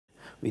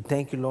We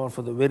thank you, Lord,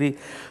 for the very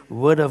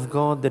word of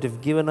God that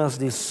you've given us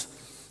this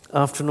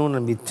afternoon.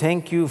 And we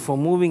thank you for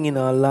moving in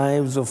our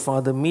lives, oh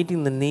Father,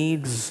 meeting the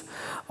needs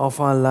of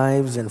our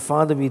lives. And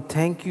Father, we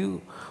thank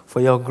you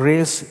for your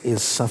grace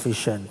is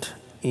sufficient.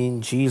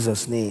 In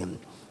Jesus' name,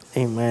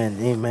 amen,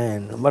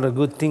 amen. What a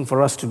good thing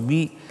for us to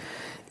be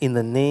in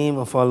the name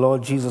of our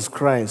Lord Jesus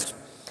Christ.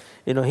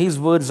 You know, His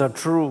words are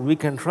true. We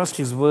can trust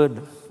His word.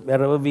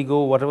 Wherever we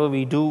go, whatever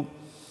we do,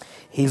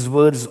 His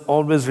words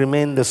always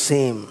remain the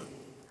same.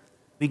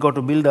 We got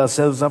to build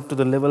ourselves up to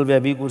the level where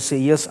we could say,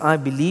 yes, I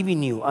believe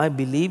in you, I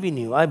believe in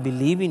you, I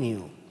believe in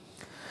you.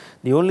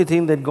 The only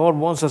thing that God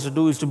wants us to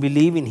do is to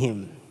believe in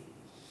Him.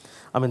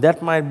 I mean,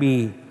 that might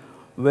be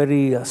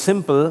very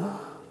simple,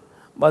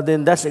 but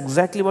then that's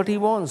exactly what He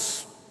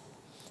wants.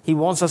 He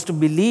wants us to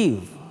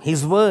believe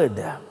His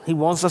word. He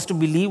wants us to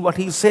believe what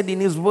He said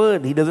in His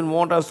word. He doesn't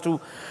want us to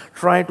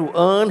try to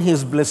earn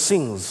His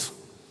blessings.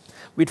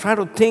 We try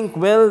to think,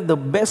 well, the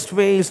best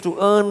way is to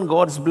earn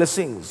God's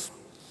blessings.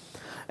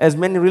 As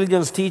many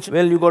religions teach,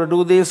 well, you got to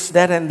do this,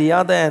 that, and the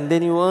other, and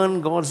then you earn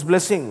God's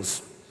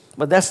blessings.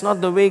 But that's not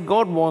the way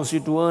God wants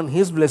you to earn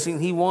His blessing.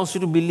 He wants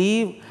you to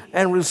believe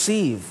and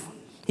receive.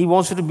 He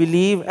wants you to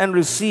believe and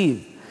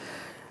receive.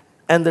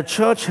 And the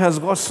church has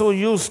got so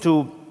used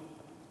to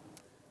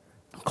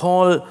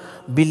call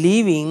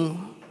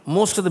believing,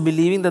 most of the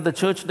believing that the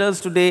church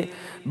does today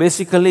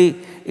basically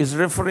is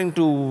referring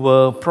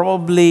to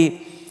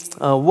probably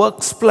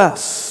works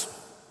plus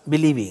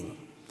believing.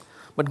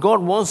 But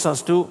God wants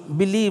us to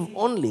believe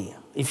only.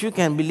 If you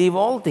can believe,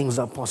 all things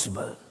are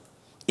possible.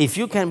 If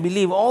you can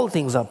believe, all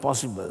things are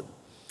possible.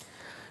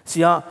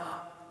 See, our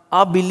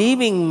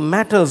believing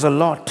matters a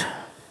lot.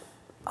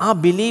 Our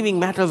believing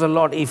matters a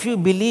lot. If you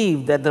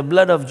believe that the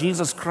blood of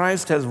Jesus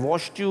Christ has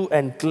washed you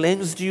and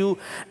cleansed you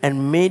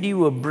and made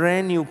you a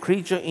brand new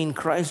creature in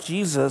Christ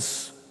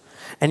Jesus,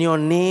 and your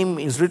name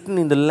is written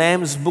in the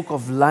Lamb's book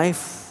of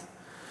life,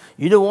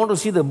 you don't want to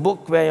see the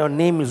book where your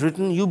name is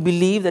written. You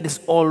believe that it's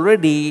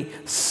already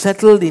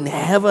settled in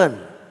heaven.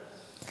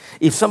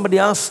 If somebody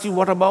asks you,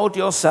 what about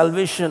your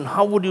salvation?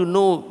 How would you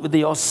know whether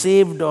you're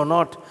saved or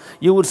not?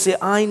 You would say,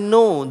 I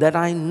know that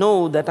I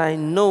know that I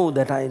know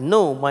that I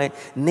know my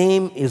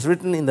name is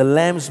written in the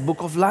Lamb's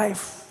book of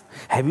life.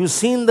 Have you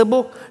seen the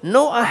book?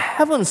 No, I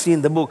haven't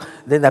seen the book.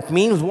 Then that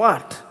means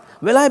what?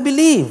 Well, I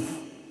believe.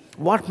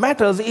 What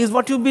matters is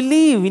what you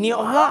believe in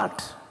your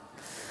heart.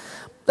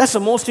 That's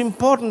the most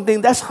important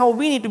thing. That's how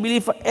we need to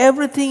believe for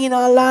everything in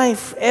our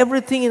life.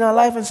 Everything in our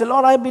life. And say,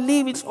 Lord, I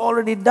believe it's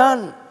already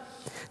done.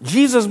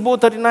 Jesus bore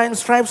 39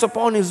 stripes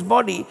upon His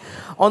body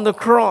on the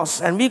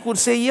cross. And we could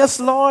say,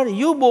 yes, Lord,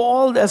 you bore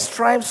all the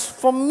stripes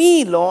for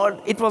me, Lord.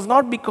 It was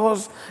not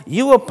because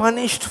you were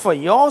punished for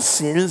your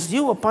sins.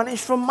 You were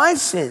punished for my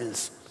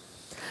sins.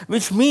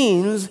 Which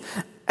means,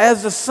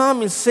 as the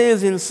psalmist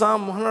says in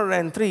Psalm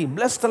 103,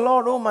 bless the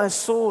Lord, O my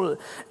soul,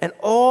 and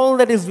all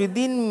that is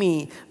within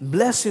me.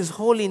 Bless His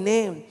holy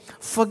name.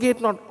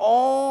 Forget not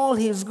all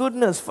His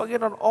goodness.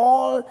 Forget not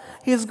all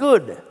His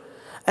good.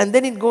 And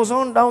then it goes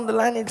on down the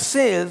line. It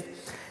says,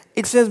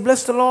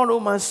 bless the Lord, O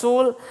my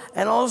soul.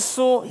 And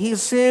also He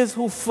says,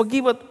 who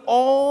forgiveth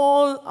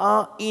all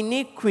our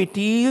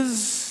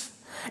iniquities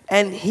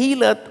and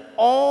healeth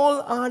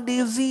all our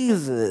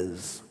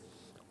diseases.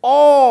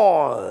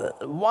 All,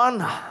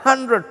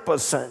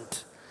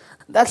 100%.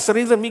 That's the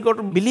reason we got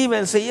to believe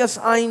and say, yes,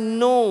 I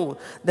know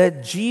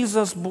that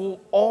Jesus bore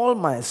all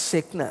my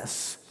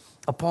sickness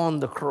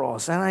upon the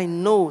cross. And I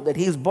know that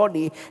His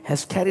body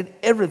has carried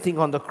everything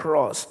on the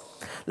cross.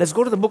 Let's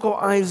go to the book of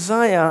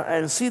Isaiah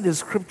and see this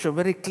scripture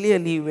very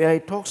clearly where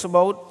it talks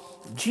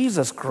about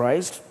Jesus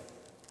Christ.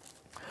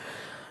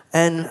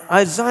 And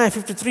Isaiah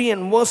 53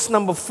 and verse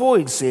number 4,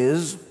 it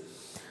says,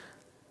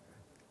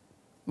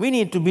 we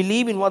need to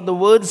believe in what the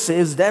word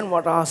says than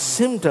what our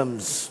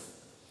symptoms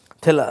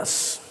tell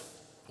us,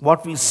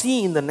 what we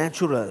see in the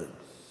natural.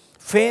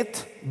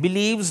 Faith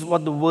believes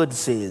what the word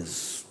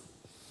says.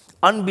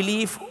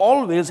 Unbelief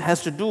always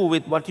has to do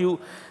with what you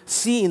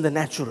see in the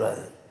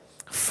natural.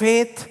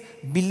 Faith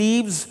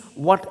believes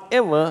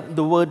whatever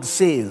the word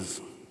says.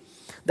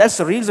 That's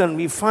the reason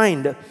we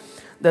find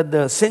that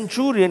the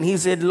centurion, he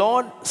said,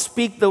 Lord,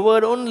 speak the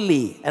word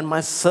only, and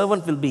my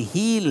servant will be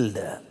healed.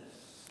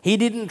 He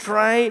didn't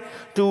try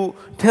to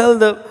tell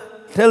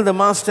the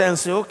master and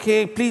say,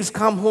 okay, please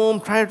come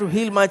home, try to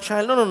heal my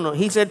child. No.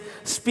 He said,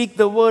 speak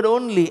the word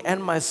only,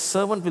 and my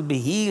servant will be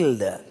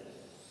healed.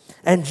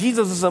 And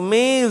Jesus was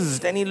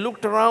amazed, and He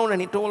looked around and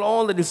He told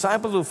all the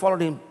disciples who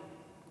followed Him,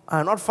 I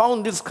have not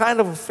found this kind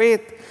of a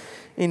faith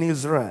in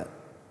Israel.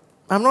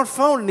 I have not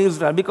found in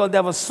Israel, because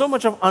there was so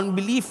much of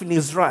unbelief in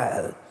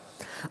Israel.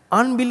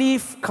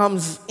 Unbelief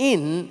comes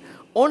in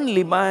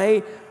only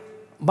by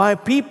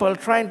people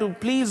trying to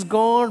please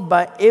God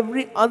by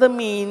every other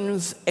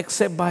means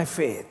except by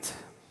faith.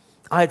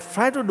 I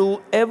tried to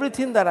do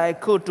everything that I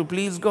could to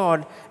please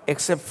God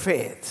except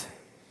faith.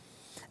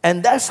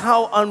 And that's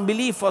how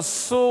unbelief was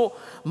so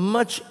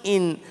much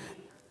in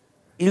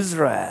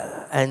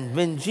Israel. And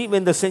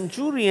when the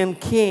centurion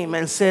came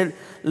and said,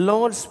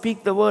 Lord,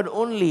 speak the word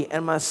only,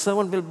 and my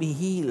servant will be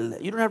healed.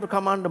 You don't have to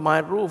come under my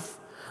roof.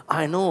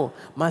 I know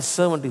my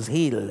servant is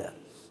healed.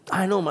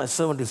 I know my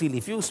servant is healed.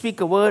 If you speak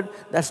a word,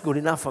 that's good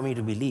enough for me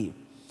to believe.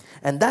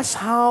 And that's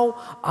how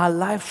our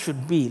life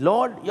should be.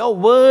 Lord, your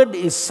word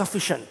is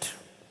sufficient.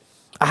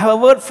 I have a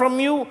word from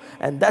you,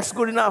 and that's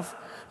good enough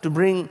to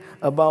bring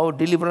about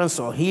deliverance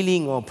or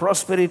healing or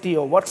prosperity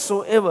or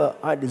whatsoever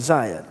I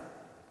desire.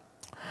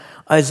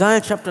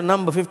 Isaiah chapter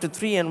number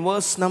 53 and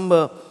verse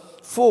number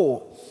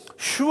 4.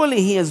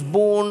 Surely he has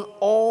borne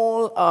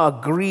all our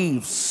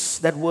griefs.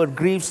 That word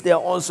griefs there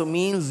also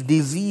means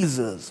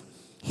diseases.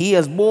 He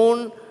has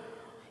borne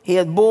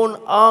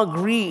our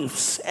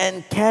griefs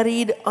and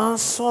carried our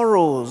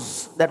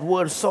sorrows. That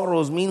word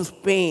sorrows means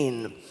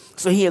pain.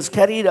 So he has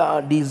carried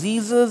our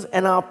diseases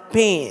and our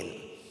pain.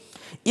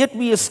 Yet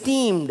we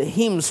esteemed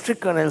him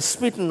stricken and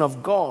smitten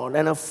of God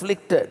and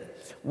afflicted.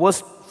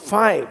 Verse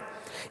 5.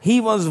 He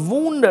was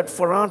wounded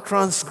for our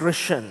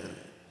transgression.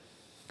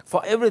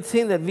 For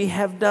everything that we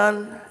have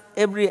done,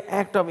 every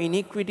act of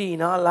iniquity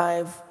in our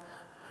life,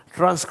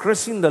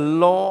 transgressing the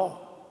law,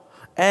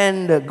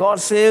 and God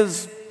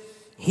says,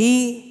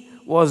 he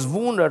was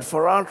wounded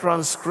for our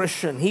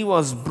transgression. He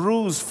was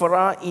bruised for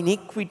our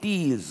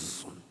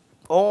iniquities.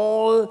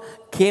 All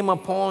came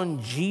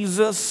upon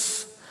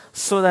Jesus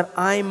so that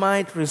I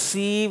might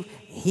receive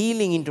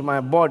healing into my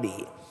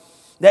body.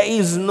 There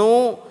is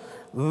no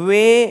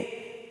way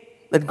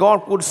that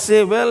God could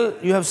say, well,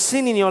 you have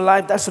sin in your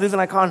life, that's the reason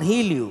I can't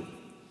heal you.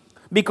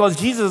 Because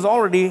Jesus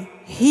already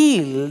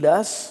healed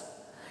us.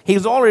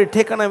 He's already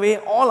taken away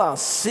all our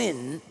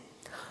sin.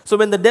 So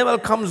when the devil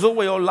comes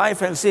over your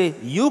life and say,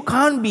 you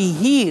can't be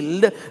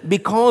healed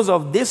because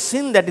of this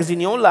sin that is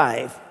in your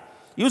life,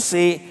 you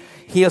say,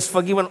 he has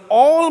forgiven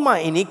all my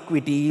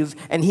iniquities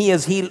and he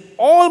has healed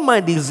all my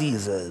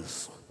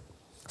diseases.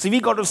 See, we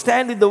got to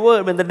stand with the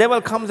word. When the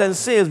devil comes and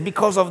says,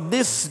 because of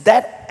this,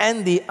 that,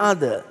 and the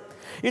other.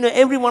 You know,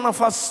 every one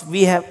of us,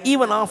 we have,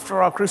 even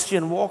after our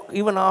Christian walk,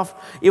 even after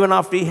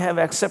we have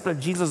accepted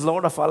Jesus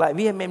Lord of our life,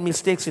 we have made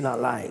mistakes in our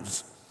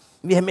lives.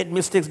 We have made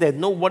mistakes. There's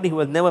nobody who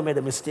has never made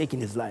a mistake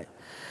in his life.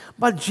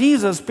 But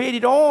Jesus paid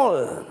it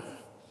all.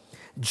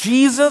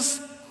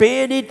 Jesus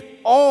paid it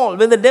all.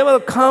 When the devil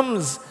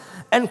comes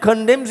and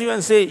condemns you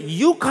and says,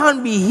 you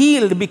can't be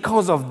healed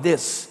because of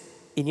this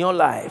in your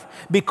life,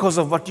 because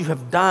of what you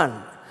have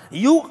done.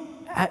 You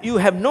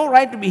have no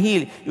right to be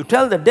healed. You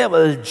tell the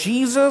devil,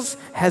 Jesus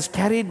has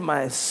carried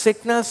my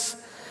sickness,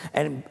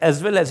 and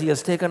as well as he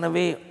has taken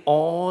away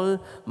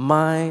all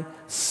my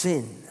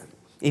sin.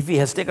 If he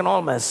has taken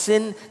all my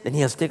sin, then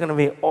he has taken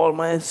away all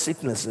my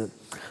sicknesses.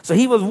 So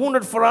he was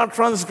wounded for our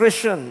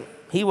transgression.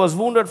 He was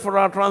wounded for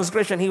our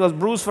transgression. He was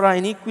bruised for our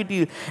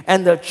iniquity.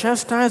 And the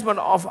chastisement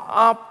of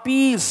our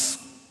peace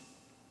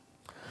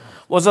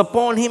was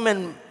upon him,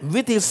 and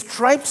with his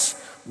stripes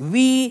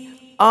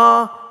we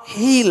are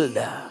healed.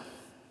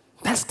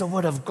 That's the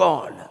word of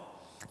God.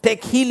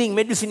 Take healing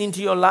medicine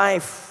into your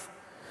life.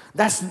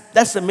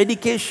 That's the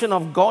medication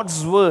of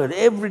God's word.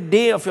 Every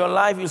day of your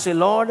life you say,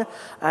 Lord,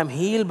 I'm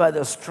healed by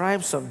the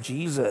stripes of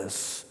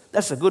Jesus.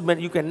 That's a good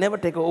medicine. You can never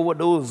take an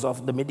overdose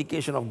of the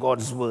medication of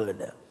God's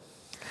word.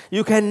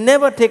 You can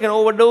never take an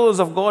overdose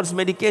of God's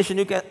medication.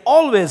 You can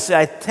always say,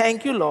 I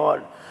thank you,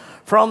 Lord.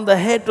 From the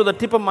head to the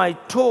tip of my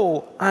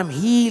toe, I'm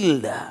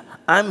healed.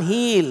 I'm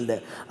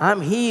healed. I'm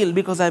healed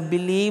because I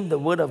believe the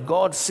word of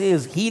God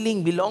says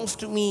healing belongs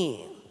to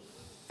me.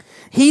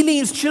 Healing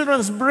is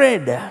children's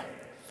bread.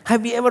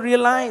 Have you ever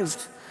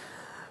realized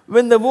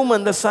when the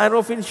woman, the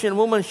Syrophoenician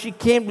woman, she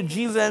came to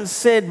Jesus and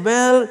said,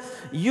 well,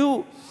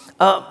 you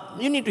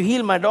need to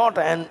heal my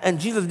daughter. And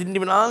Jesus didn't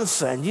even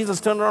answer. And Jesus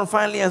turned around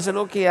finally and said,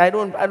 okay, I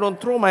don't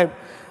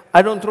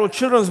throw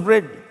children's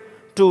bread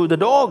to the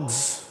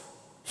dogs.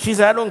 She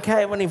said, I don't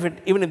care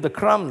even if the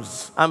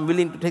crumbs, I'm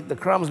willing to take the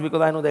crumbs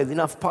because I know there's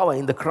enough power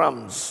in the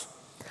crumbs.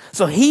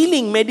 So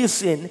healing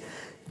medicine,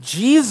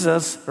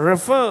 Jesus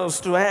refers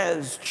to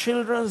as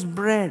children's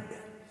bread.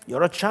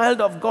 You're a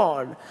child of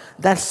God,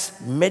 that's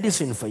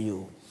medicine for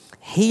you.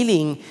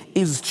 Healing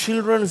is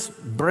children's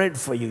bread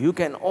for you. You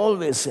can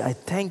always say, I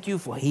thank you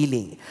for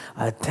healing.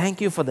 I thank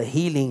you for the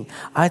healing.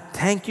 I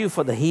thank you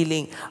for the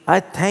healing.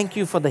 I thank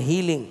you for the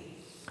healing.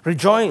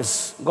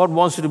 Rejoice. God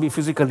wants you to be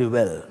physically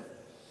well.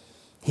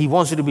 He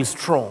wants you to be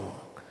strong.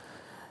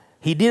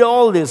 He did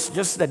all this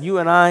just that you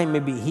and I may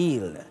be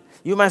healed.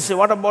 You might say,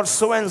 what about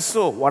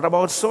so-and-so? What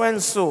about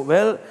so-and-so?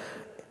 Well,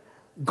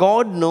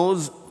 God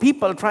knows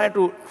people try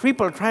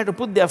to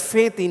put their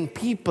faith in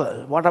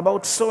people. What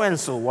about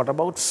so-and-so? What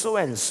about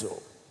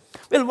so-and-so?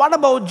 Well, what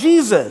about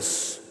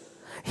Jesus?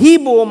 He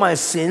bore my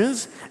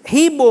sins.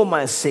 He bore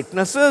my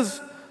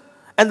sicknesses.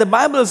 And the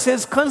Bible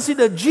says,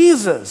 consider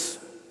Jesus.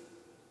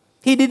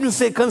 He didn't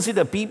say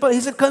consider people.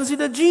 He said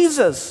consider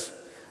Jesus,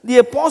 the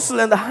apostle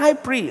and the high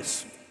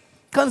priest.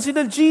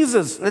 Consider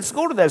Jesus. Let's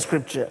go to that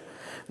scripture.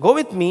 Go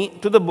with me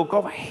to the book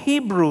of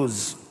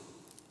Hebrews.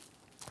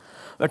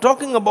 We're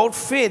talking about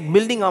faith,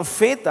 building our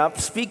faith up,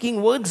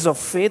 speaking words of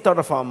faith out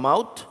of our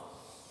mouth.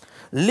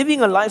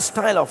 living a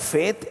lifestyle of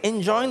faith,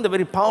 enjoying the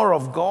very power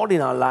of God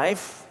in our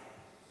life.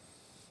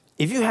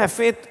 If you have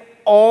faith,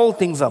 all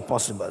things are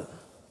possible.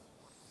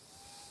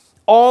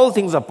 All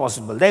things are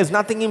possible. There is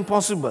nothing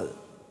impossible.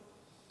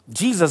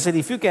 Jesus said,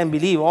 if you can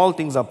believe, all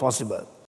things are possible.